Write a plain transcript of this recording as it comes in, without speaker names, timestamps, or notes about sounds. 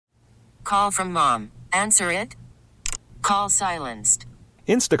call from mom. Answer it. Call silenced.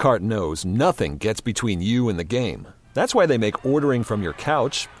 Instacart knows nothing gets between you and the game. That's why they make ordering from your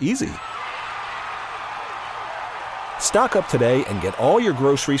couch easy. Stock up today and get all your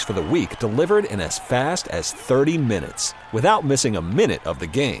groceries for the week delivered in as fast as 30 minutes without missing a minute of the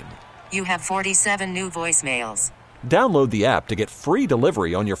game. You have 47 new voicemails. Download the app to get free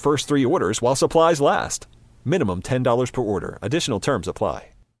delivery on your first 3 orders while supplies last. Minimum $10 per order. Additional terms apply.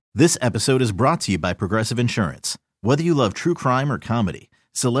 This episode is brought to you by Progressive Insurance. Whether you love true crime or comedy,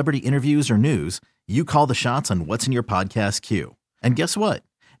 celebrity interviews or news, you call the shots on what's in your podcast queue. And guess what?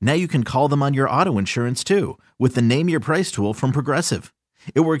 Now you can call them on your auto insurance too with the Name Your Price tool from Progressive.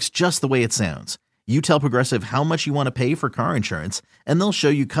 It works just the way it sounds. You tell Progressive how much you want to pay for car insurance, and they'll show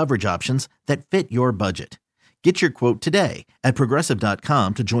you coverage options that fit your budget. Get your quote today at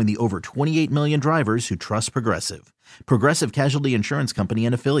Progressive.com to join the over 28 million drivers who trust Progressive. Progressive Casualty Insurance Company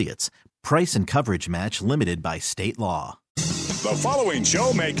and Affiliates. Price and coverage match limited by state law. The following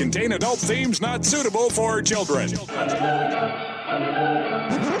show may contain adult themes not suitable for children.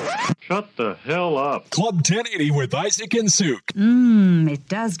 Shut the hell up. Club 1080 with Isaac and Suke. It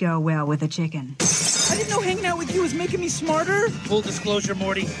does go well with a chicken. I didn't know hanging out with you was making me smarter. Full disclosure,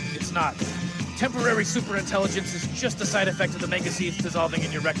 Morty, it's not. Temporary superintelligence is just a side effect of the mega seeds dissolving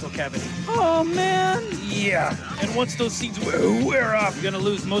in your rectal cavity. Oh, man. Yeah, and once those seeds wear off, you're going to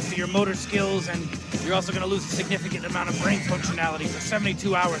lose most of your motor skills, and you're also going to lose a significant amount of brain functionality for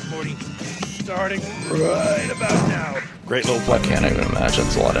 72 hours, Morty. Starting right about now. Great little play. I can't even imagine.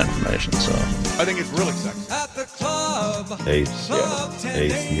 It's a lot of information, so. I think it's really sexy. At the club. Hey,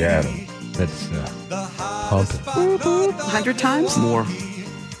 Seattle. That's pumping. 100 times? More.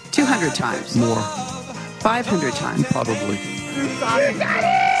 200 times? More. 500 times? Probably.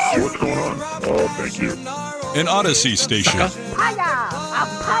 What's going on? Oh, thank you. An Odyssey station. There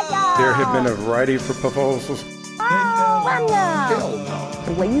have been a variety of proposals.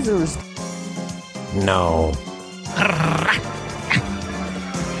 Lasers. No.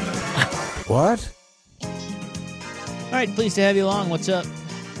 What? All right, pleased to have you along. What's up?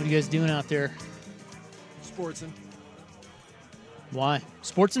 What are you guys doing out there? Sportsin'. Why?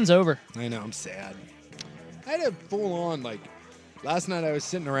 Sportsin's over. I know, I'm sad. I had a full-on, last night I was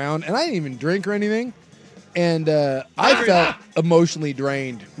sitting around, and I didn't even drink or anything, and I felt emotionally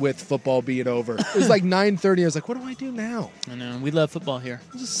drained with football being over. It was like 9:30. I was like, what do I do now? I know. We love football here.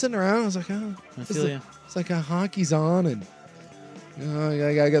 I was just sitting around. I was like, oh. I feel you. It's like hockey's on, and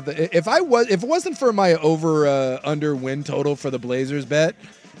I got the. If it wasn't for my over/under win total for the Blazers bet,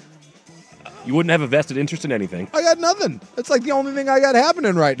 you wouldn't have a vested interest in anything. I got nothing. That's like the only thing I got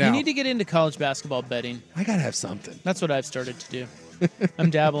happening right now. You need to get into college basketball betting. I gotta have something. That's what I've started to do. I'm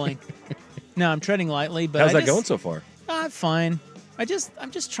dabbling. No, I'm treading lightly, but how's that going so far? Fine. I'm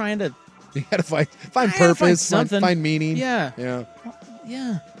just trying to. You gotta find purpose, find meaning. Yeah. Yeah.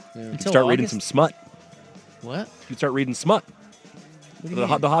 Yeah. You start reading some smut. What? You start reading smut. The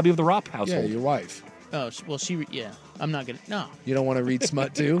hobby of the Ropp household. Yeah, your wife. Oh, well, yeah. I'm not going to. No. You don't want to read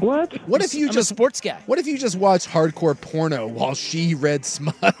smut, too? What? What if you I'm a sports guy. What if you just watched hardcore porno while she read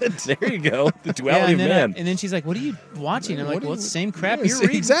smut? There you go. The duality of man. And then she's like, what are you watching? I'm like, well, it's the same crap you're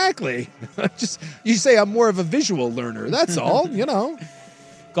reading. Exactly. You say I'm more of a visual learner. That's all,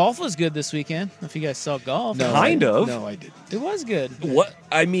 Golf was good this weekend. I don't know if you guys saw golf. No, kind of. No, I didn't. It was good. What?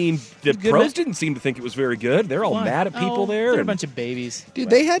 I mean, the pros didn't seem to think it was very good. They're all mad at people there. They're a bunch of babies. Dude,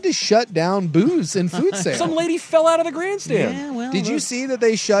 they had to shut down booze and food sales. Some lady fell out of the grandstand. Yeah, well, Did you see that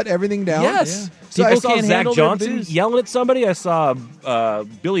they shut everything down? Yes. Yeah. So I saw can't Zach handle their Johnson booze. yelling at somebody. I saw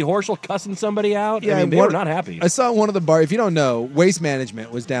Billy Horschel cussing somebody out. Yeah, I mean, they were not happy. I saw one of the bars. If you don't know, Waste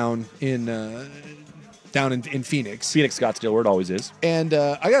Management was down in Phoenix. Phoenix, Scottsdale, where it always is. And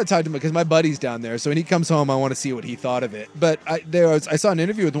I got to talk to him because my buddy's down there. So when he comes home, I want to see what he thought of it. But I saw an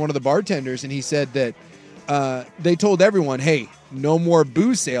interview with one of the bartenders, and he said that they told everyone, hey, no more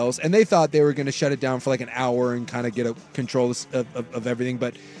booze sales. And they thought they were going to shut it down for like an hour and kind of get a control of everything.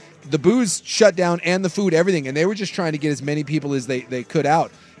 But the booze shut down and the food, everything. And they were just trying to get as many people as they could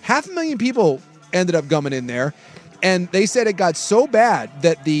out. 500,000 people ended up gumming in there. And they said it got so bad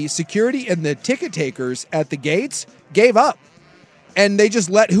that the security and the ticket takers at the gates gave up. And they just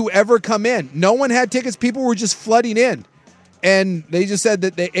let whoever come in. No one had tickets. People were just flooding in. And they just said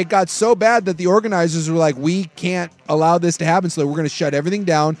that it got so bad that the organizers were like, we can't allow this to happen. So we're going to shut everything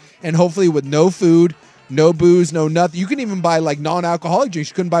down. And hopefully with no food, no booze, no nothing. You couldn't even buy like non-alcoholic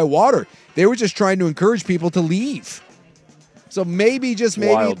drinks. You couldn't buy water. They were just trying to encourage people to leave. So maybe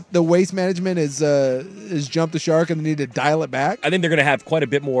the Waste Management is jumped the shark and they need to dial it back. I think they're going to have quite a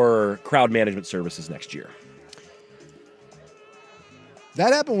bit more crowd management services next year.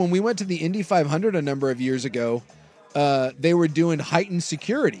 That happened when we went to the Indy 500 a number of years ago. They were doing heightened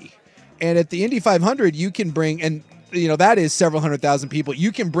security. And at the Indy 500, you can bring, and that is several 100,000 people.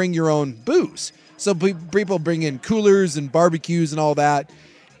 You can bring your own booze. So people bring in coolers and barbecues and all that.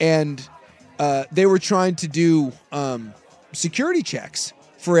 And they were trying to do security checks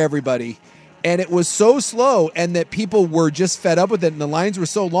for everybody. And it was so slow, and that people were just fed up with it. And the lines were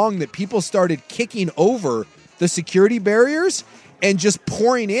so long that people started kicking over the security barriers and just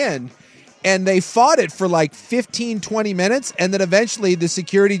pouring in. And they fought it for like 15, 20 minutes. And then eventually the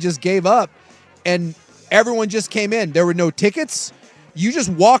security just gave up and everyone just came in. There were no tickets. You just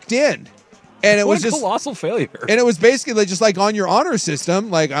walked in. And it was just colossal failure. And it was basically just like on your honor system.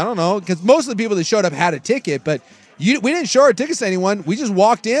 Like, I don't know, because most of the people that showed up had a ticket, but we didn't show our tickets to anyone. We just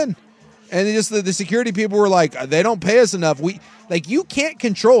walked in. And just the security people were like, they don't pay us enough. You can't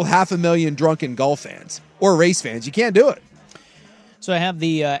control 500,000 drunken golf fans or race fans. You can't do it. So I have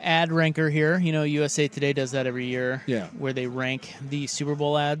the ad ranker here. USA Today does that every year. Yeah. Where they rank the Super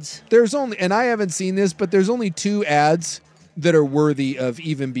Bowl ads. There's only, and I haven't seen this, but there's only 2 ads that are worthy of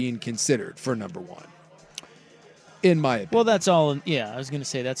even being considered for number 1. In my opinion. Well, that's all. I was going to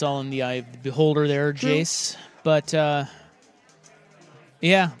say that's all in the eye of the beholder there, Jace. But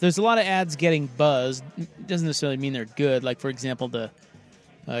yeah, there's a lot of ads getting buzzed. It doesn't necessarily mean they're good. Like, for example, the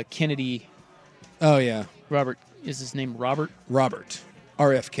Kennedy. Oh, yeah. Robert. Is his name Robert? Robert.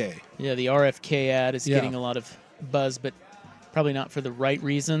 RFK. Yeah, the RFK ad is getting a lot of buzz, but probably not for the right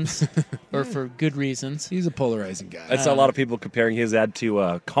reasons or for good reasons. He's a polarizing guy. I saw a lot of people comparing his ad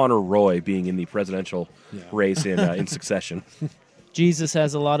to Connor Roy being in the presidential race in Succession. Jesus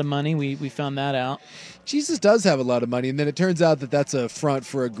has a lot of money. We found that out. Jesus does have a lot of money, and then it turns out that that's a front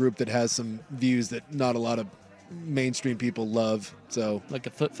for a group that has some views that not a lot of mainstream people love. So, like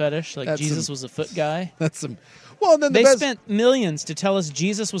a foot fetish, like Jesus was a foot guy. That's some. Well, then they spent millions to tell us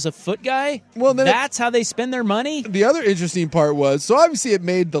Jesus was a foot guy. Well, then that's how they spend their money. The other interesting part was, so obviously it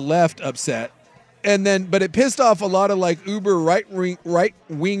made the left upset, but it pissed off a lot of like uber right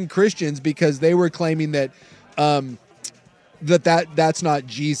wing Christians because they were claiming that that's not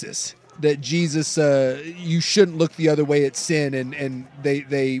Jesus. That Jesus, you shouldn't look the other way at sin, and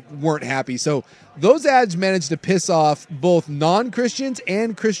they weren't happy. So those ads managed to piss off both non-Christians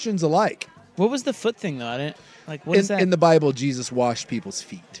and Christians alike. What was the foot thing, though? I didn't, what is that? In the Bible, Jesus washed people's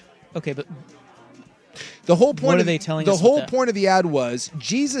feet. Okay, but the whole point what are they telling us? The whole point of the ad was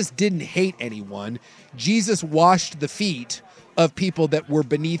Jesus didn't hate anyone. Jesus washed the feet of people that were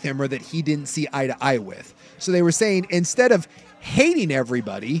beneath him or that he didn't see eye to eye with. So they were saying, instead of hating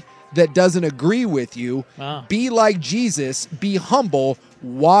everybody that doesn't agree with you, be like Jesus, be humble,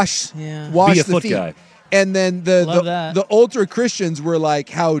 wash be a the foot feet. guy. And then the ultra Christians were like,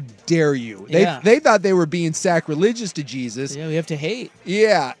 how dare you? They thought they were being sacrilegious to Jesus. Yeah, we have to hate.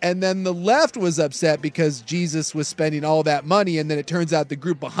 Yeah, and then the left was upset because Jesus was spending all that money, and then it turns out the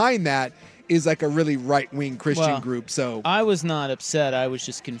group behind that is like a really right-wing Christian group. So I was not upset. I was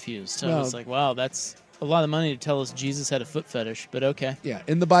just confused. I was like, wow, that's a lot of money to tell us Jesus had a foot fetish, but okay. Yeah,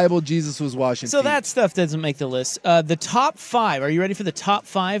 in the Bible, Jesus was washing feet. That stuff doesn't make the list. The top 5. Are you ready for the top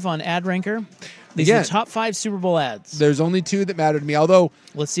 5 on Ad Ranker? These are the top 5 Super Bowl ads. There's only 2 that matter to me, although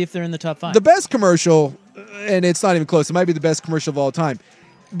let's see if they're in the top 5. The best commercial, and it's not even close, it might be the best commercial of all time,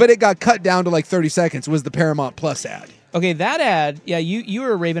 but it got cut down to like 30 seconds, was the Paramount Plus ad. Okay, that ad, you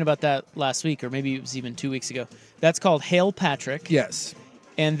were raving about that last week, or maybe it was even 2 weeks ago. That's called Hail Patrick. Yes.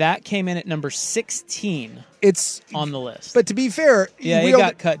 And that came in at number 16. It's on the list. But to be fair, it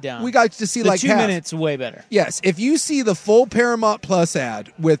got cut down. We got to see the like 2 half. minutes way better. Yes, if you see the full Paramount Plus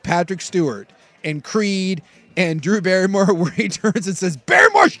ad with Patrick Stewart and Creed and Drew Barrymore, where he turns and says,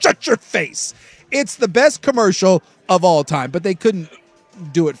 "Barrymore, shut your face," it's the best commercial of all time. But they couldn't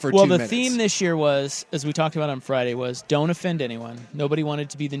do it for 2 minutes. Well, the theme this year was, as we talked about on Friday, was don't offend anyone. Nobody wanted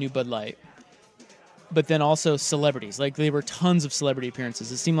to be the new Bud Light. But then also celebrities. Like, there were tons of celebrity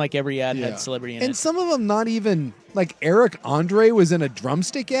appearances. It seemed like every ad had celebrity in it. And some of them not even, like Eric Andre was in a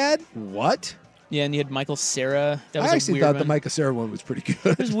drumstick ad? What? Yeah, and you had Michael Cera. That was I actually thought the Michael Cera one was pretty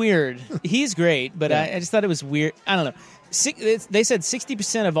good. It was weird. He's great, but I just thought it was weird. I don't know. They said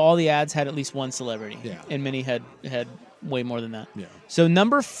 60% of all the ads had at least one celebrity. Yeah. And many had way more than that. Yeah. So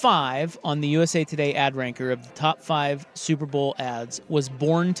number 5 on the USA Today ad ranker of the top 5 Super Bowl ads was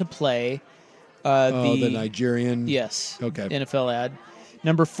Born to Play. The Nigerian NFL ad.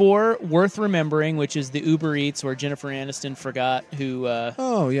 Number 4, Worth Remembering, which is the Uber Eats where Jennifer Aniston forgot who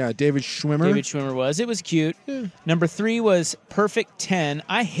David Schwimmer was. It was cute. Yeah. Number 3 was Perfect 10.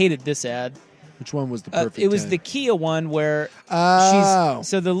 I hated this ad. Which one was the Perfect 10? It was the Kia one where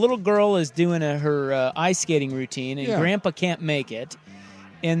so the little girl is doing her ice skating routine and Grandpa can't make it.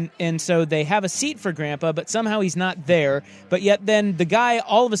 And so they have a seat for Grandpa, but somehow he's not there. But yet then the guy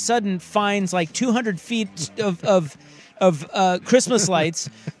all of a sudden finds like 200 feet of Christmas lights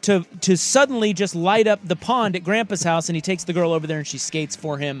to suddenly just light up the pond at Grandpa's house, and he takes the girl over there and she skates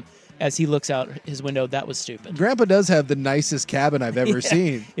for him as he looks out his window. That was stupid. Grandpa does have the nicest cabin I've ever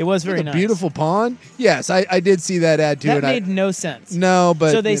seen. It was very nice. Beautiful pond. Yes, I did see that ad too. That made no sense. No,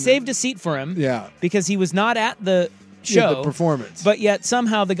 but so they saved a seat for him. Yeah, because he was not at the show, the performance. But yet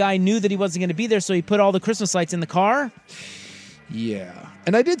somehow the guy knew that he wasn't going to be there, so he put all the Christmas lights in the car. Yeah,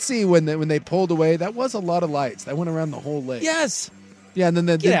 and I did see when they pulled away, that was a lot of lights that went around the whole lake. Yes. Yeah, and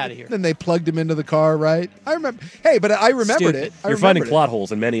then Get out of here. Then they plugged him into the car, right? I remember. Hey, but I remembered it. You're finding plot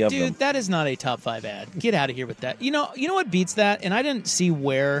holes in many of them. Dude, that is not a top 5 ad. Get out of here with that. You know what beats that? And I didn't see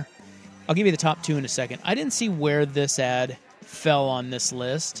where. I'll give you the top 2 in a second. I didn't see where this ad fell on this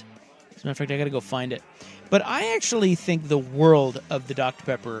list. As a matter of fact, I got to go find it. But I actually think the world of the Dr.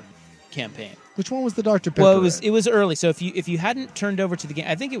 Pepper campaign. Which one was the Dr. Pepper? Well, it was early. So if you hadn't turned over to the game,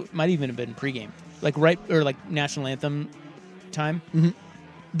 I think it might even have been pregame, like national anthem time. Mm-hmm.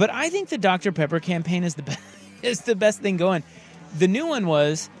 But I think the Dr. Pepper campaign is the best thing going. The new one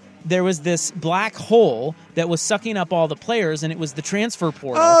was there was this black hole that was sucking up all the players, and it was the transfer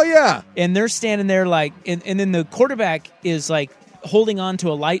portal. Oh yeah, and they're standing there like, and then the quarterback is like holding on to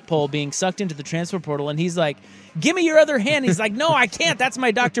a light pole being sucked into the transfer portal, and he's like, give me your other hand. He's like, no, I can't. That's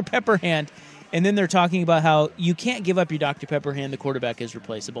my Dr. Pepper hand. And then they're talking about how you can't give up your Dr. Pepper hand. The quarterback is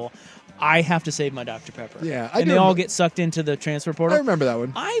replaceable. I have to save my Dr. Pepper. Yeah, and they all get sucked into the transfer portal. I remember that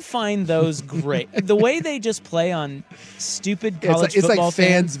one. I find those great. The way they just play on stupid college football. It's like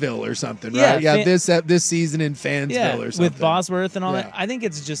Fansville or something, right? Yeah, this season in Fansville or something. With Bosworth and all that. I think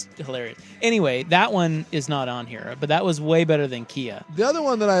it's just hilarious. Anyway, that one is not on here, but that was way better than Kia. The other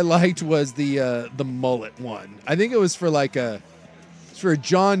one that I liked was the mullet one. I think it was for like for a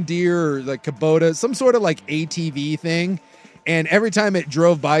John Deere or like Kubota, some sort of like ATV thing. And every time it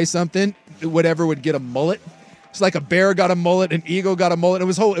drove by something, whatever would get a mullet. It's like a bear got a mullet, an eagle got a mullet. It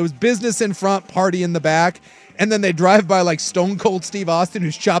was business in front, party in the back. And then they drive by like Stone Cold Steve Austin,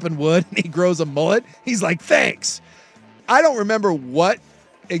 who's chopping wood, and he grows a mullet. He's like, thanks. I don't remember what,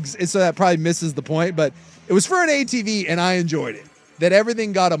 so that probably misses the point, but it was for an ATV, and I enjoyed it. That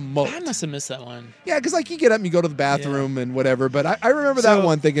everything got a mullet. I must have missed that one. Yeah, because like you get up and you go to the bathroom and whatever, but I remember that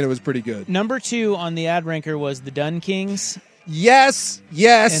one thinking it was pretty good. Number 2 on the ad ranker was the Dun Kings. Yes.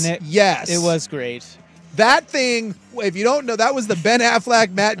 It was great. That thing, if you don't know, that was the Ben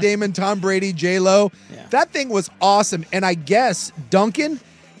Affleck, Matt Damon, Tom Brady, J-Lo. Yeah. That thing was awesome. And I guess Duncan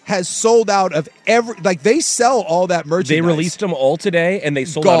has sold out of they sell all that merchandise. They released them all today, and they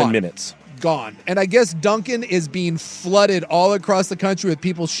sold out in minutes. Gone. And I guess Duncan is being flooded all across the country with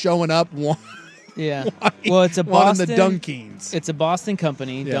people showing up. Yeah. Well, it's a Boston. The Dunkings. It's a Boston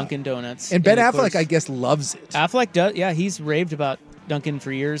company, Dunkin' Donuts. And Ben Affleck, I guess, loves it. Affleck does. Yeah, he's raved about Dunkin'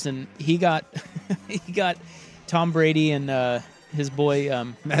 for years, and he got Tom Brady and his boy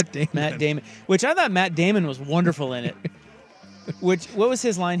Matt Damon, which I thought Matt Damon was wonderful in it. What was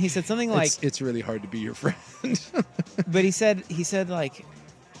his line? He said something like, "It's really hard to be your friend." But he said like.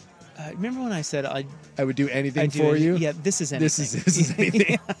 Remember when I said I would do anything for you? Yeah, this is anything. This is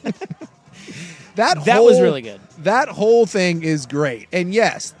anything. That was really good. That whole thing is great. And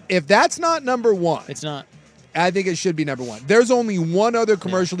yes, if that's not number 1, it's not. I think it should be number 1. There's only one other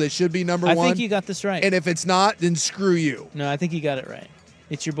commercial that should be number 1. I think you got this right. And if it's not, then screw you. No, I think you got it right.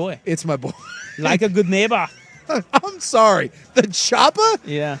 It's your boy. It's my boy. Like a good neighbor. I'm sorry. The Choppa?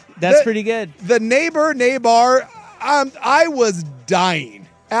 Yeah, that's pretty good. The neighbor, I was dying.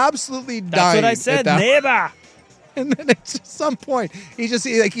 Absolutely dying. That's what I said, neighbor. And then at some point, he's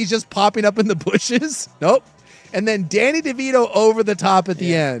just popping up in the bushes. Nope. And then Danny DeVito over the top at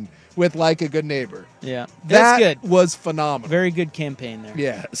the end with Like a Good Neighbor. Yeah. That's good. Was phenomenal. Very good campaign there.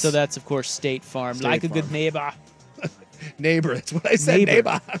 Yes. So that's, of course, State Farm. Like a good neighbor. Neighbor. That's what I said.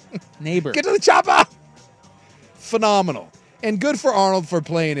 Neighbor. Get to the chopper. Phenomenal. And good for Arnold for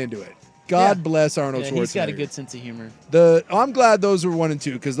playing into it. God bless Arnold Schwarzenegger. He's got a good sense of humor. I'm glad those were 1 and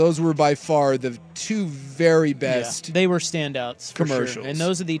 2 because those were by far the 2 very best. Yeah, they were standouts for commercials. Sure. And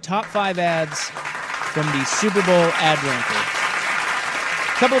those are the top 5 ads from the Super Bowl ad ranker.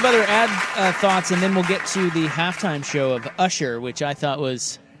 A couple of other ad thoughts, and then we'll get to the halftime show of Usher, which I thought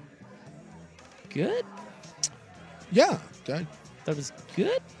was good. Yeah, that was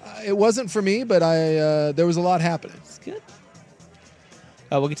good. It wasn't for me, but there was a lot happening. It's good.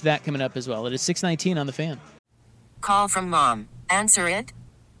 We'll get to that coming up as well. It is 6:19 on the Fan. Call from mom. Answer it.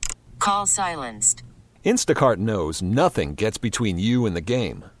 Call silenced. Instacart knows nothing gets between you and the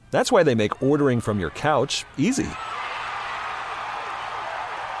game. That's why they make ordering from your couch easy.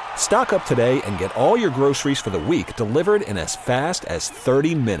 Stock up today and get all your groceries for the week delivered in as fast as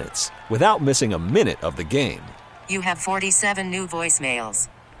 30 minutes without missing a minute of the game. You have 47 new voicemails.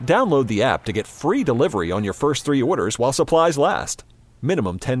 Download the app to get free delivery on your first 3 orders while supplies last.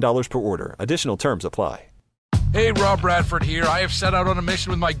 Minimum $10 per order. Additional terms apply. Hey, Rob Bradford here. I have set out on a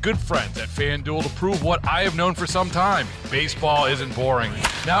mission with my good friends at FanDuel to prove what I have known for some time. Baseball isn't boring.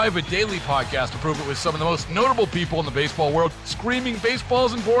 Now I have a daily podcast to prove it with some of the most notable people in the baseball world, screaming baseball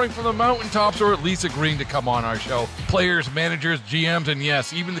isn't boring from the mountaintops, or at least agreeing to come on our show. Players, managers, GMs, and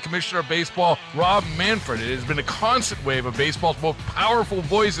yes, even the commissioner of baseball, Rob Manfred. It has been a constant wave of baseball's most powerful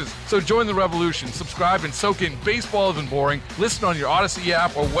voices. So join the revolution. Subscribe and soak in Baseball Isn't Boring. Listen on your Odyssey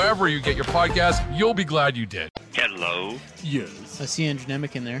app or wherever you get your podcast. You'll be glad you did. Hello. Yes. I see Andrew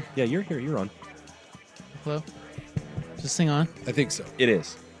Nemec in there. Yeah, you're here. You're on. Hello. Is this thing on? I think so. It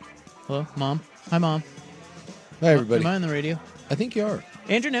is. Hello, Mom. Hi, Mom. Hi, everybody. Am I on the radio? I think you are.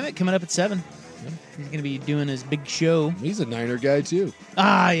 Andrew Nemec coming up at 7. Yeah. He's going to be doing his big show. He's a Niner guy, too.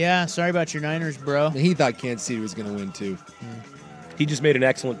 Ah, yeah. Sorry about your Niners, bro. He thought Kansas City was going to win, too. Yeah. He just made an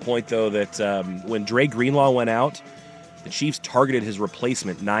excellent point, though, that when Dre Greenlaw went out, the Chiefs targeted his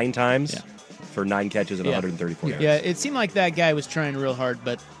replacement 9 times. Yeah. For 9 catches and 134 yards. Yeah, it seemed like that guy was trying real hard,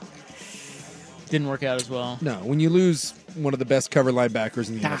 but didn't work out as well. No, when you lose one of the best cover linebackers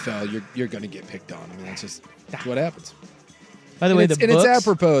in the NFL, you're going to get picked on. I mean, that's what happens. By the way, it's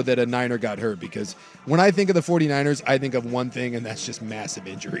apropos that a Niner got hurt, because when I think of the 49ers, I think of one thing, and that's just massive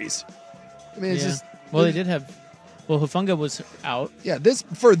injuries. I mean, it's just... Well, they did have... Well, Hufanga was out. Yeah,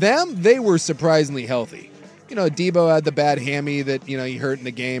 for them, they were surprisingly healthy. You know, Debo had the bad hammy that, he hurt in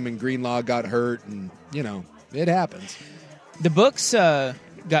the game, and Greenlaw got hurt, and, it happens. The books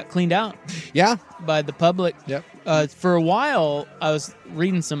got cleaned out. Yeah. By the public. Yep. For a while, I was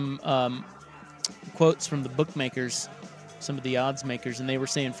reading some quotes from the bookmakers, some of the odds makers, and they were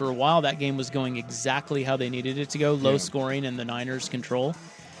saying for a while that game was going exactly how they needed it to go, low scoring and the Niners' control.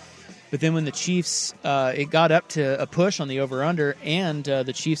 But then when the Chiefs, it got up to a push on the over-under, and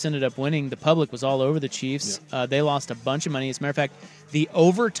the Chiefs ended up winning. The public was all over the Chiefs. Yeah. They lost a bunch of money. As a matter of fact, the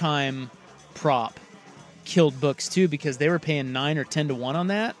overtime prop killed books, too, because they were paying 9 or 10 to 1 on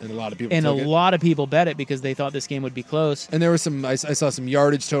that. And a lot of people bet it because they thought this game would be close. And there was I saw some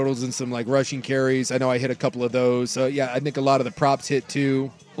yardage totals and some, rushing carries. I know I hit a couple of those. So, yeah, I think a lot of the props hit, too.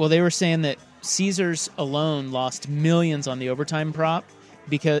 Well, they were saying that Caesars alone lost millions on the overtime prop.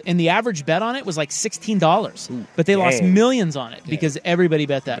 And the average bet on it was like $16, but they lost millions on it because everybody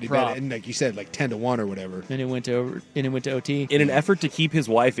bet that prop. Bet it, and like you said, 10 to 1 or whatever. And it went to OT. In an effort to keep his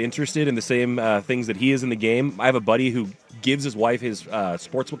wife interested in the same things that he is in the game, I have a buddy who gives his wife his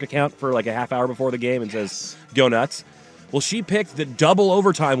sportsbook account for a half hour before the game and says, "Go nuts." Well, she picked that double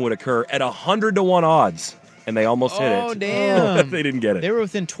overtime would occur at 100 to 1 odds. And they almost hit it. Oh, damn. They didn't get it. They were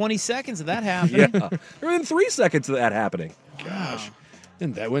within 20 seconds of that happening. Yeah. They were within 3 seconds of that happening. Gosh.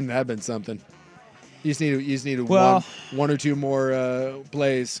 Wouldn't that have been something? You just need one or two more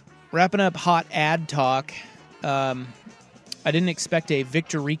plays. Wrapping up hot ad talk. I didn't expect a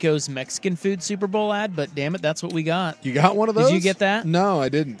Victor Rico's Mexican food Super Bowl ad, but damn it, that's what we got. You got one of those? Did you get that? No, I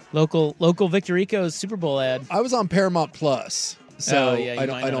didn't. Local Victor Rico's Super Bowl ad. I was on Paramount Plus, so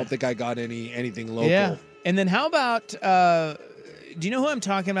I don't think I got anything local. Yeah. And then how about? Do you know who I'm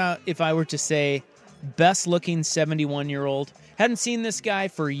talking about? If I were to say, best looking 71-year-old. Hadn't seen this guy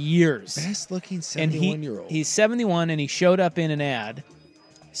for years. Best looking 71-year-old. He's 71 and he showed up in an ad.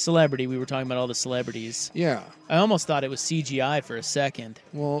 Celebrity. We were talking about all the celebrities. Yeah. I almost thought it was CGI for a second.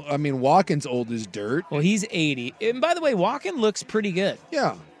 Well, I mean, Walken's old as dirt. Well, he's 80. And by the way, Walken looks pretty good.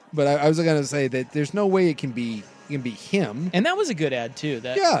 Yeah. But I was going to say that there's no way it can be him. And that was a good ad, too.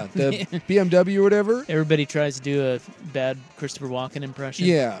 The BMW or whatever. Everybody tries to do a bad Christopher Walken impression.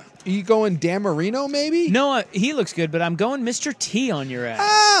 Yeah. Are you going Dan Marino, maybe? No, he looks good, but I'm going Mr. T on your ad.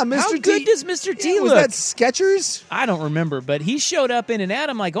 Ah, Mr. T. How good does Mr. T look? Was that Skechers? I don't remember, but he showed up in an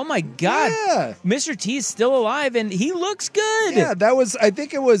ad. I'm like, oh my God. Yeah. Mr. T's still alive, and he looks good. Yeah, that was, I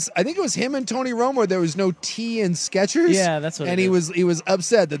think it was him and Tony Romo. There was no T in Skechers. Yeah, that's what and he was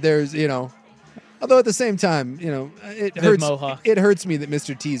upset that there's, although at the same time, it hurts. Mohawk. It hurts me that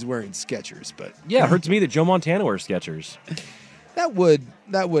Mr. T's wearing Skechers, but yeah, it hurts me that Joe Montana wears Skechers. That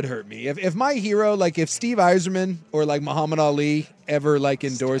would hurt me. If my hero, if Steve Yzerman or Muhammad Ali ever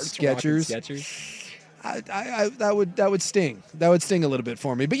endorsed Skechers, that would sting. That would sting a little bit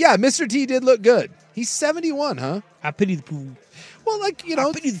for me. But yeah, Mr. T did look good. He's 71, huh? I pity the fool. Well, I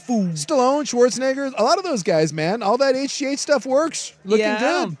pity the fool. Stallone, Schwarzenegger, a lot of those guys, man. All that HGH stuff works. Looking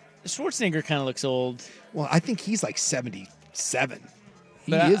good. Schwarzenegger kind of looks old. Well, I think he's 77.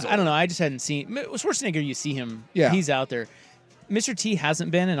 He but is old. I don't know. I just hadn't seen Schwarzenegger. You see him. Yeah. He's out there. Mr. T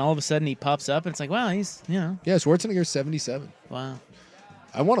hasn't been, and all of a sudden he pops up, and it's like, wow, he's, Yeah, Schwarzenegger's 77. Wow.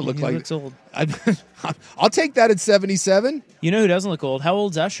 I want to look He like looks old. I'll take that at 77. You know who doesn't look old? How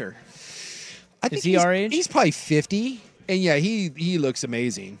old's Usher? Is he our age? He's probably 50. And yeah, he looks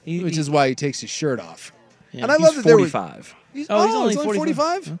amazing, which is why he takes his shirt off. Yeah. And I love that there were 45. He's only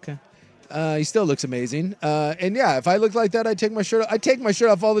 45. Okay. He still looks amazing. And yeah, if I looked like that, I'd take my shirt off. I take my shirt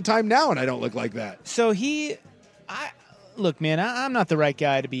off all the time now, and I don't look like that. So look, man, I'm not the right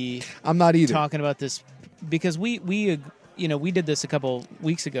guy to be. I'm not either talking about this because we did this a couple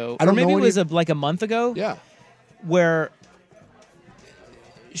weeks ago, I don't or maybe know it was like a month ago. Yeah, where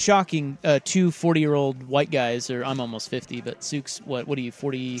shocking, 2 40-year-old white guys, or I'm almost 50, but Suke's what are you,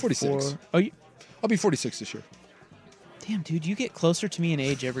 44? 46. Are you? I'll be 46 this year. Damn, dude, you get closer to me in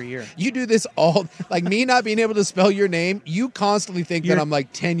age every year. You do this all, like me not being able to spell your name, you constantly think that I'm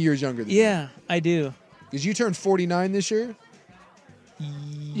like 10 years younger than you. Yeah, I do. Because you turned 49 this year?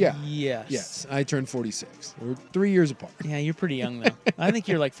 Yeah. Yes. Yes, I turned 46. We're 3 years apart. Yeah, you're pretty young, though. I think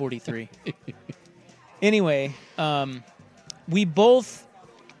you're like 43. Anyway, we both...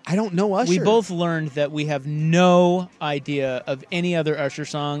 I don't know Usher. We both learned that we have no idea of any other Usher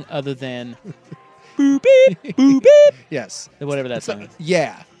song other than... Boop beep, boop beep. Yes. Whatever that song is.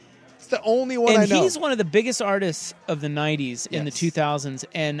 Yeah. It's the only one I know. And he's one of the biggest artists of the 90s in the 2000s.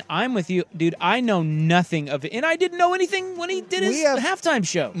 And I'm with you, dude. I know nothing of it. And I didn't know anything when he did his halftime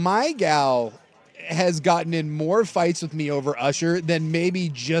show. My gal has gotten in more fights with me over Usher than maybe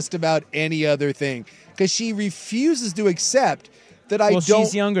just about any other thing. Because she refuses to accept that I don't...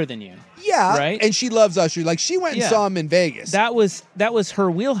 she's younger than you. Yeah, right? And she loves Usher. Like, she went and saw him in Vegas. That was her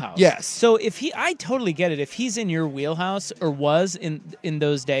wheelhouse. Yes. So I totally get it. If he's in your wheelhouse, or was in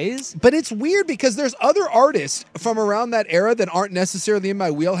those days. But it's weird because there's other artists from around that era that aren't necessarily in my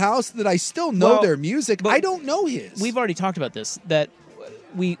wheelhouse that I still know their music. I don't know his. We've already talked about this, that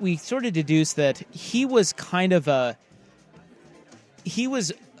we sort of deduced that he was kind of a... He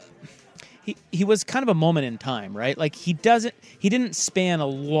was kind of a moment in time, right? Like he didn't span a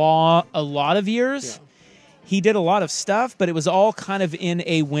lot of years. Yeah. He did a lot of stuff, but it was all kind of in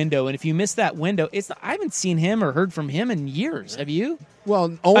a window. And if you miss that window, I haven't seen him or heard from him in years. Have you?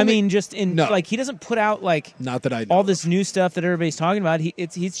 Well, like he doesn't put out like not that I know all this new stuff that everybody's talking about. He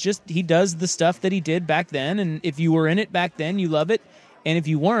does the stuff that he did back then, and if you were in it back then, you love it, and if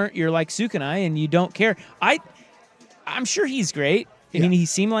you weren't, you're like Suke and I, and you don't care. I'm sure he's great. I mean, he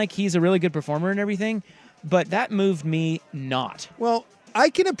seemed like he's a really good performer and everything, but that moved me not. Well, I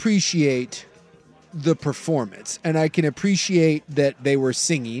can appreciate the performance, and I can appreciate that they were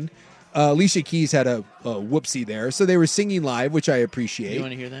singing. Alicia Keys had a whoopsie there, so they were singing live, which I appreciate. You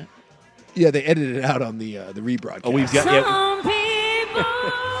want to hear that? Yeah, they edited it out on the rebroadcast. Oh, we've got...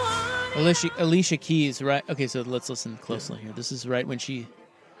 Alicia Keys, right? Okay, so let's listen closely here. This is right when she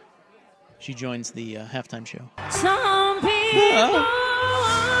joins the halftime show. Some people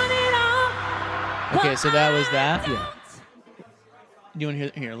want it all, okay, so that was that. Yeah. Do you want to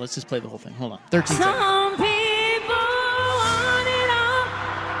hear? Here, let's just play the whole thing. Hold on. 13 Some seconds. people want it all,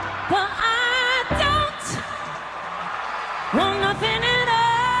 but I don't want nothing at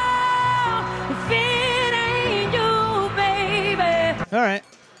all if it ain't you, baby. All right.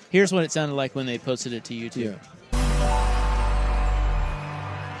 Here's what it sounded like when they posted it to YouTube. Yeah.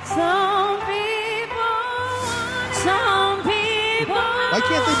 Some people. Why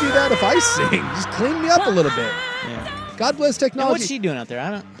can't they do that if I sing? Just clean me up a little bit. Yeah. God bless Now, technology. what's she doing out there?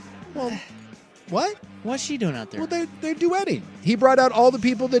 I don't. Well, what? What's she doing out there? Well, they're duetting. He brought out all the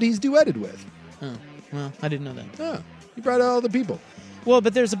people that he's duetted with. Oh, well, I didn't know that. Oh, he brought out all the people. Well,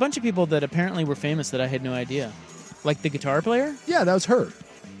 but there's a bunch of people that apparently were famous that I had no idea. Like the guitar player? Yeah, that was her.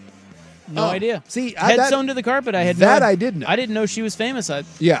 No idea. See, head sewn to the carpet. I had that no, I didn't know. I didn't know she was famous.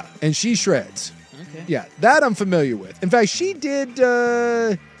 Yeah, and she shreds. Okay. Yeah, that I'm familiar with. In fact, she did.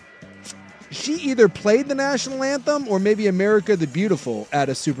 She either played the national anthem or maybe America the Beautiful at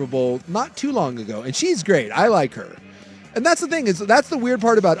a Super Bowl not too long ago, and she's great. I like her. And that's the thing, is that's the weird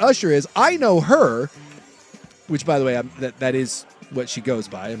part about Usher is I know her, which by the way that is what she goes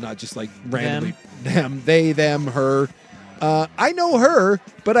by. I'm not just like randomly them, they, them, her. I know her,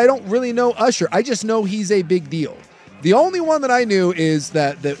 but I don't really know Usher. I just know he's a big deal. The only one that I knew is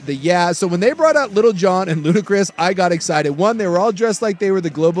that so when they brought out Little John and Ludacris, I got excited. One, they were all dressed like they were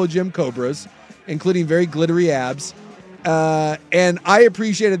the Global Gym Cobras, including very glittery abs. And I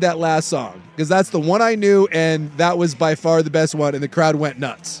appreciated that last song because that's the one I knew, and that was by far the best one, and the crowd went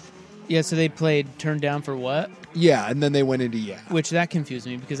nuts. Yeah, so they played Turn Down for What? Yeah, and then they went into Yeah. Which that confused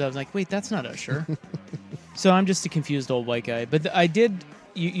me because I was like, wait, that's not Usher. So I'm just a confused old white guy. But I did,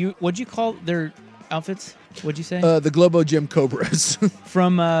 what'd you call their outfits? What'd you say? The Globo Gym Cobras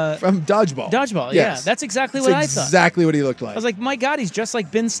from Dodgeball. Dodgeball, Yes. yeah. That's exactly what I thought. Exactly what he looked like. I was like, my God, he's just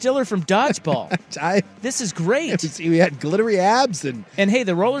like Ben Stiller from Dodgeball. This is great. We had glittery abs and hey,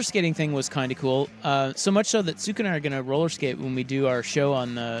 the roller skating thing was kind of cool. So much so that Suke and I are going to roller skate when we do our show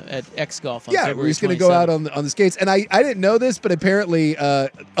at X Golf. On we're just going to go out on the skates. And I didn't know this, but apparently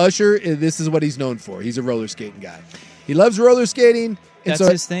Usher, this is what he's known for. He's a roller skating guy. He loves roller skating. And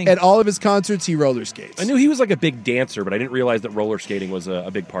That's his thing. At all of his concerts, he roller skates. I knew he was like a big dancer, but I didn't realize that roller skating was a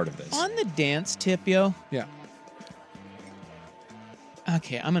big part of this. On the dance tip, yo. Yeah.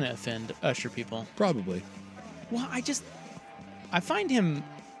 Okay, I'm going to offend Usher people. Probably. Well, I find him,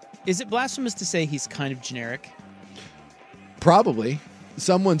 is it blasphemous to say he's kind of generic? Probably.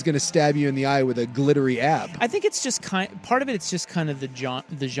 Someone's going to stab you in the eye with a glittery ab. I think it's just part of it, it's just kind of the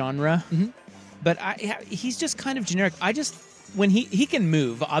genre. Mm-hmm. But he's just kind of generic. When he can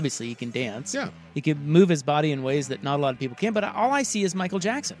move, obviously he can dance. Yeah. He can move his body in ways that not a lot of people can, but all I see is Michael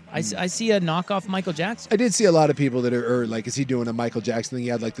Jackson. I see a knockoff Michael Jackson. I did see a lot of people that are like, is he doing a Michael Jackson thing? He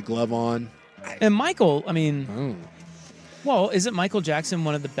had like the glove on. And Michael, I mean, well, isn't Michael Jackson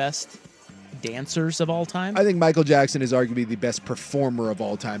one of the best dancers of all time? I think Michael Jackson is arguably the best performer of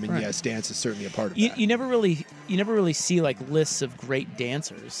all time, and Right. yes, dance is certainly a part of You, that. you never really see like lists of great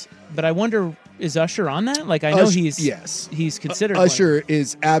dancers, but I wonder, is Usher on that? Like I know he's considered. Usher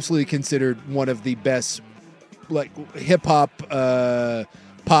is absolutely considered one of the best like hip hop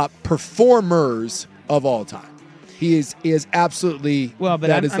pop performers of all time. He is absolutely but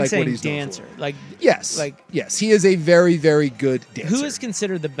that I'm is like saying what he's known dancer. for. Like yes, he is a very very good dancer. Who is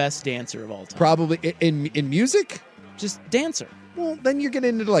considered the best dancer of all time? Probably in music? Just dancer. Well, then you're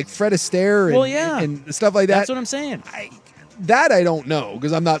getting into like Fred Astaire and, and stuff like that. That's what I'm saying. That I don't know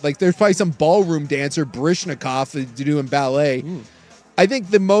because I'm not like there's probably some ballroom dancer Baryshnikov doing ballet. I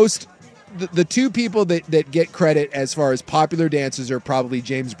think the two people that get credit as far as popular dancers are probably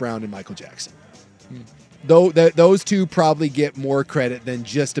James Brown and Michael Jackson. Though those two probably get more credit than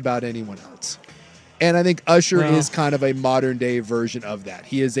just about anyone else. And I think Usher is kind of a modern day version of that.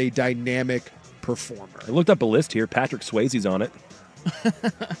 He is a dynamic performer. I looked up a list here. Patrick Swayze's on it.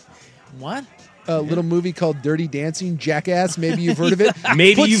 What? A little movie called Dirty Dancing, Jackass. Maybe you've heard of it.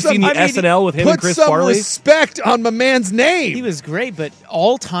 Maybe you've seen the SNL with him and Chris Farley. Put some respect on my man's name. He was great, but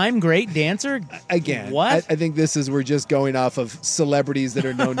all-time great dancer? Again, what? I think we're just going off of celebrities that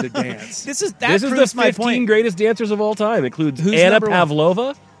are known to dance. This is the 15 greatest dancers of all time. Includes Anna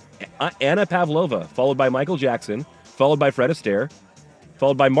Pavlova, followed by Michael Jackson, followed by Fred Astaire,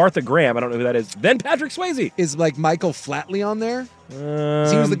 followed by Martha Graham. I don't know who that is. Then Patrick Swayze. Is like Michael Flatley on there? He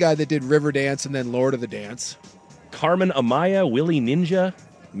was the guy that did Riverdance and then Lord of the Dance. Carmen Amaya, Willie Ninja,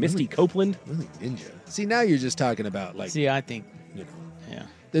 Misty Copeland. Willie Ninja. See, now you're just talking about like. See, I think yeah.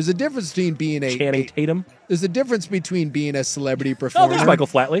 There's a difference between being Channing Tatum. There's a difference between being a celebrity performer. Oh, there's Michael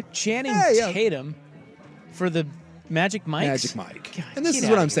Flatley. Channing Tatum for the Magic Mike. Magic Mike. God, and this is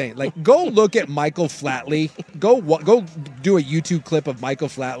what I'm saying. Like, go look at Michael Flatley. Go do a YouTube clip of Michael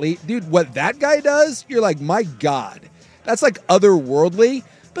Flatley. Dude, what that guy does, you're like, my God. That's like otherworldly.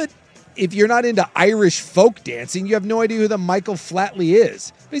 But if you're not into Irish folk dancing, you have no idea who the Michael Flatley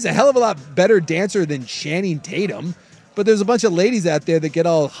is. He's a hell of a lot better dancer than Channing Tatum. But there's a bunch of ladies out there that get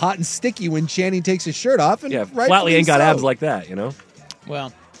all hot and sticky when Channing takes his shirt off. And Flatley ain't got abs like that, you know?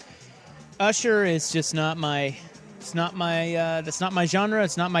 Well, Usher is just not my... It's not my. That's not my genre.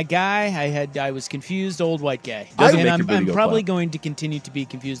 It's not my guy. I was confused old white guy, and I'm probably going to continue to be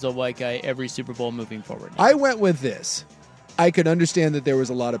confused old white guy every Super Bowl moving forward. I went with this. I could understand that there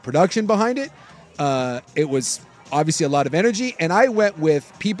was a lot of production behind it. It was obviously a lot of energy, and I went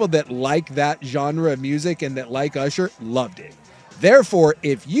with people that like that genre of music and that like Usher loved it. Therefore,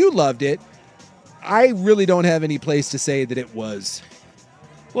 if you loved it, I really don't have any place to say that it was.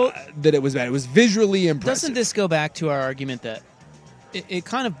 Well, that it was bad. It was visually impressive. Doesn't this go back to our argument that it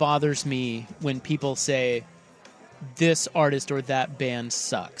kind of bothers me when people say this artist or that band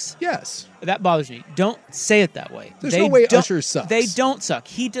sucks? Yes. That bothers me. Don't say it that way. There's no way Usher sucks. They don't suck.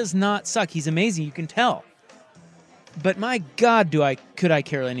 He does not suck. He's amazing. You can tell. But my God, could I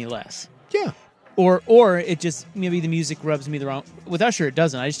care any less? Yeah. Or it just, maybe the music rubs me the wrong... With Usher, it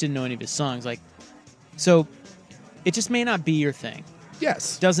doesn't. I just didn't know any of his songs. So it just may not be your thing.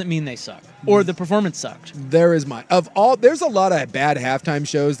 Yes. Doesn't mean they suck. Or the performance sucked. There's a lot of bad halftime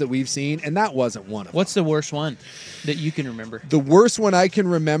shows that we've seen, and that wasn't one of them. What's the worst one that you can remember? The worst one I can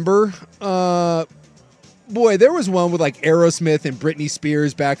remember, there was one with like Aerosmith and Britney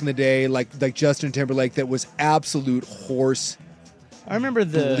Spears back in the day, like Justin Timberlake, that was absolute horse. I remember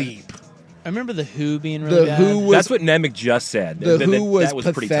the bleep. I remember the Who being really bad. That's what Nemec just said. The Who was that was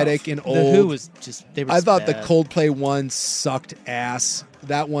pathetic pretty tough. and old. The Who was just. They were. I thought bad. the Coldplay one sucked ass.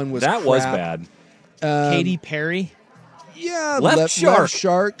 That one was. That crap. was bad. Katy Perry. Yeah, Left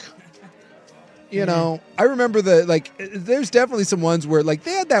Shark. You know, I remember there's definitely some ones where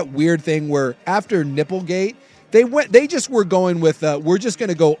they had that weird thing where after Nipplegate, they just were going with we're just going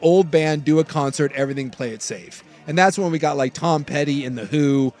to go old band, do a concert, everything, play it safe. And that's when we got like Tom Petty and the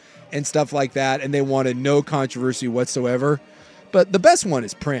Who and stuff like that, and they wanted no controversy whatsoever. But the best one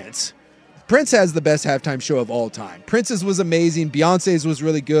is Prince. Prince has the best halftime show of all time. Prince's was amazing. Beyonce's was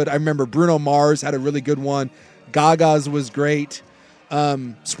really good. I remember Bruno Mars had a really good one. Gaga's was great.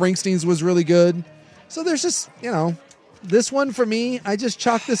 Springsteen's was really good. So there's just, this one for me, I just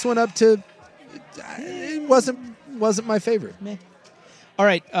chalked this one up to, it wasn't my favorite. Meh. All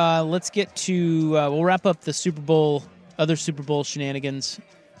right, let's get to, we'll wrap up the other Super Bowl shenanigans,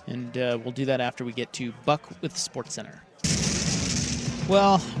 and we'll do that after we get to Buck with SportsCenter.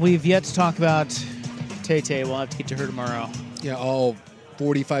 Well, we've yet to talk about Tay-Tay. We'll have to get to her tomorrow. Yeah, all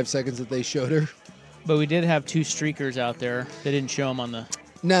 45 seconds that they showed her. But we did have 2 streakers out there. They didn't show them on the...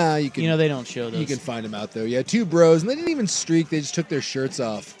 Nah, you can... they don't show those. You can find them out there. Yeah, 2 bros, and they didn't even streak. They just took their shirts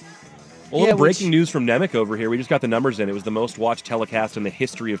off. Well, breaking news from Nemec over here. We just got the numbers in. It was the most watched telecast in the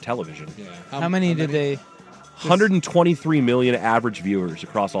history of television. Yeah. How many did they... 123 million average viewers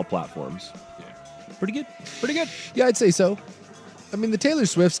across all platforms. Yeah. Pretty good. Yeah, I'd say so. I mean, the Taylor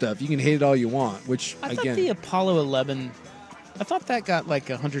Swift stuff, you can hate it all you want, which, I thought the Apollo 11... I thought that got like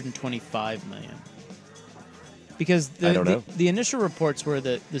 125 million. Because the initial reports were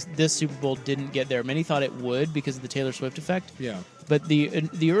that this Super Bowl didn't get there. Many thought it would because of the Taylor Swift effect. Yeah. But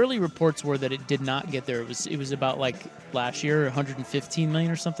the early reports were that it did not get there. It was about like last year, 115 million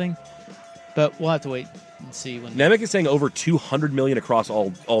or something. But we'll have to wait and see when. Nemec is saying over 200 million across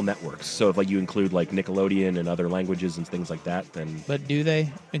all networks. So if you include like Nickelodeon and other languages and things like that, then. But do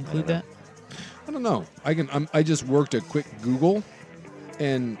they include that? I don't know. I just worked a quick Google,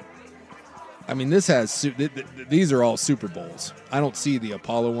 and. I mean, this has these are all Super Bowls. I don't see the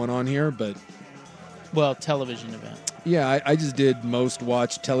Apollo one on here, but television event. Yeah, I just did most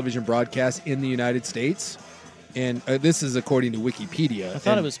watched television broadcast in the United States, and this is according to Wikipedia. I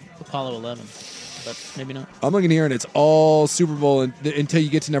thought it was Apollo 11, but maybe not. I'm looking here, and it's all Super Bowl until you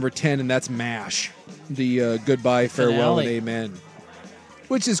get to number 10, and that's MASH, the Goodbye, Farewell, and Amen,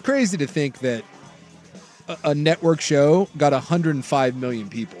 which is crazy to think that a network show got 105 million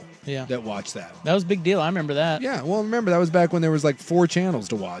people. Yeah. That watched that. That was a big deal. I remember that. Yeah, well, remember, that was back when there was like 4 channels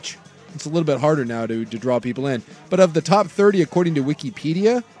to watch. It's a little bit harder now to draw people in. But of the top 30, according to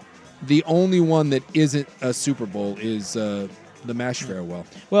Wikipedia, the only one that isn't a Super Bowl is the MASH Farewell.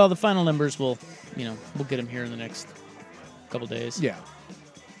 Well, the final numbers we'll get them here in the next couple days. Yeah.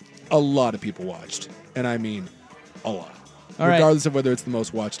 A lot of people watched. And I mean, a lot. All regardless of whether it's the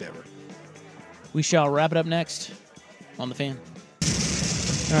most watched ever. We shall wrap it up next on The Fan.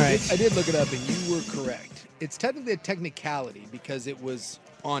 All right. I did look it up, and you were correct. It's technically a technicality because it was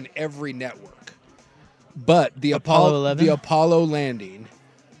on every network. But the Apollo 11? the Apollo landing,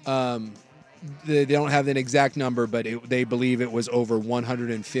 they don't have an exact number, but they believe it was over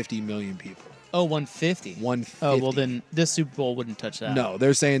 150 million people. Oh, 150? 150. Oh, well, then this Super Bowl wouldn't touch that. No,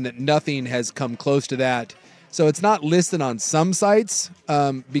 they're saying that nothing has come close to that. So it's not listed on some sites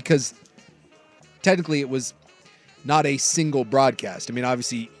because technically it was not a single broadcast. I mean,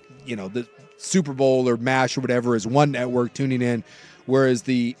 obviously, the Super Bowl or MASH or whatever is one network tuning in, whereas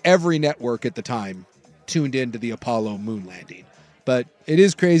every network at the time tuned into the Apollo moon landing. But it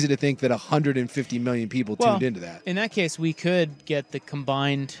is crazy to think that 150 million people tuned into that. In that case, we could get the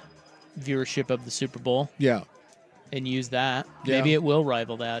combined viewership of the Super Bowl. Yeah. And use that. Yeah. Maybe it will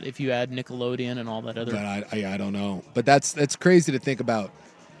rival that if you add Nickelodeon and all that other. But I don't know. But that's crazy to think about.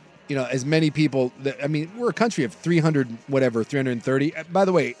 As many people, we're a country of 330. By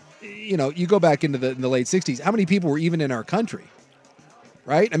the way, you go back into the late 60s, how many people were even in our country?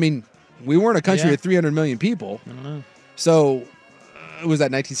 Right? I mean, we weren't a country of 300 million people. I don't know. So, was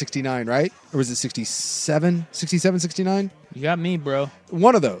that 1969, right? Or was it 67, 69? You got me, bro.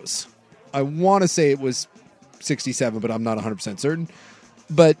 One of those. I want to say it was 67, but I'm not 100% certain.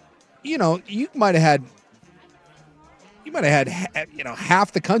 But, you might have had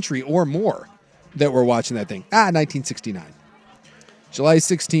half the country or more that were watching that thing. 1969. July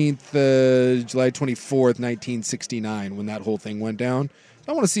 16th, July 24th, 1969, when that whole thing went down.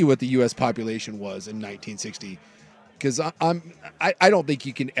 I want to see what the U.S. population was in 1960, because I don't think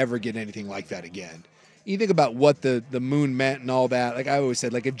you can ever get anything like that again. You think about what the moon meant and all that. Like I always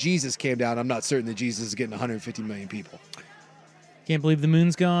said, if Jesus came down, I'm not certain that Jesus is getting 150 million people. Can't believe the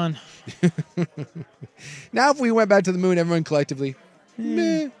moon's gone. Now, if we went back to the moon, everyone collectively,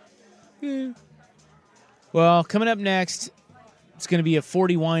 meh. Well, coming up next, it's going to be a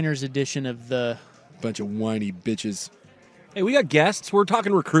 40 Winers edition of the... Bunch of whiny bitches. Hey, we got guests. We're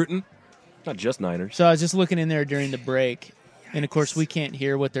talking recruiting, not just Niners. So I was just looking in there during the break, and of course we can't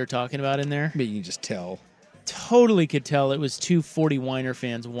hear what they're talking about in there. I mean, you can just tell. Totally could tell it was two 40 Winer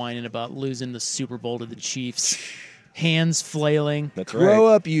fans whining about losing the Super Bowl to the Chiefs. Hands flailing. That's right. Grow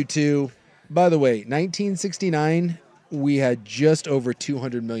up, you two. By the way, 1969, we had just over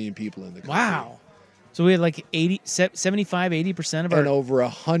 200 million people in the country. Wow. So we had like 75, 80% of our... And over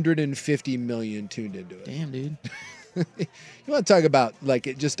 150 million tuned into it. Damn, dude. You want to talk about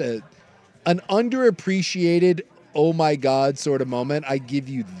like just an underappreciated, oh my God sort of moment? I give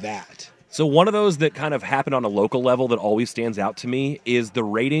you that. So one of those that kind of happened on a local level that always stands out to me is the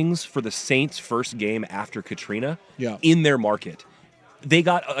ratings for the Saints' first game after Katrina in their market. They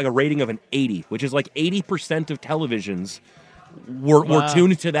got a rating of an 80, which is like 80% of televisions were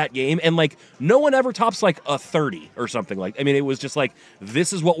tuned to that game, and like no one ever tops like a 30 or something. Like, I mean, it was just like,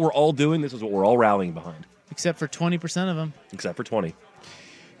 this is what we're all doing, this is what we're all rallying behind. Except for 20% of them. Except for 20.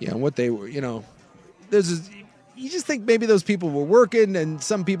 Yeah, and what they were, you just think maybe those people were working, and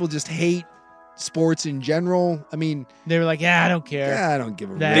some people just hate sports in general. I mean, they were like, yeah, I don't care. Yeah, I don't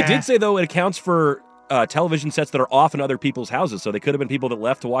give a rip. They did say, though, it accounts for television sets that are off in other people's houses, so they could have been people that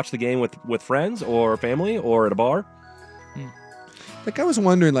left to watch the game with friends or family or at a bar. Like, I was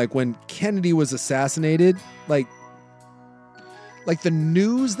wondering, like, when Kennedy was assassinated, like the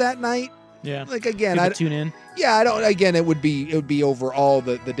news that night. Yeah. Like, again, I tune in. Yeah, I don't. Again, it would be over all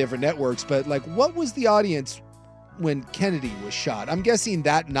the different networks. But like, what was the audience when Kennedy was shot? I'm guessing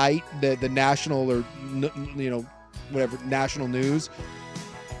that night the national or whatever national news,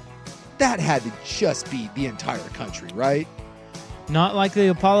 that had to just be the entire country, right? Not like the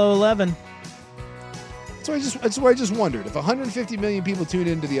Apollo 11. That's why I just wondered, if 150 million people tuned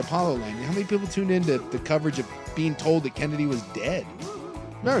into the Apollo landing, how many people tuned into the coverage of being told that Kennedy was dead?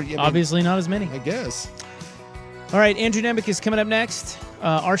 Obviously not as many. I guess. All right, Andrew Nemec is coming up next.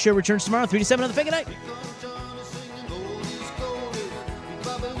 Our show returns tomorrow, 3 to 7 on the Fake at Night.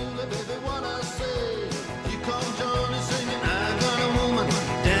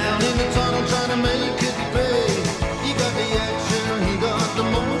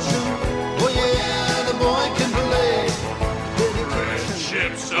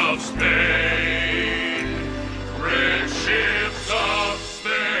 Ships of Spain, red ships of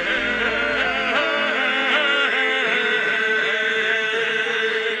Spain.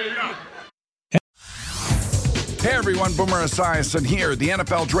 Hey everyone, Boomer Esiason here. The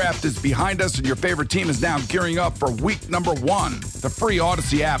NFL draft is behind us and your favorite team is now gearing up for week number 1. The free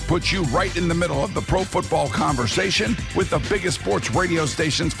Odyssey app puts you right in the middle of the pro football conversation with the biggest sports radio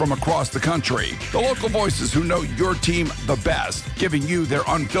stations from across the country. The local voices who know your team the best, giving you their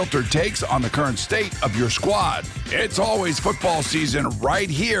unfiltered takes on the current state of your squad. It's always football season right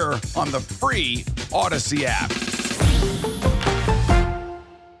here on the free Odyssey app.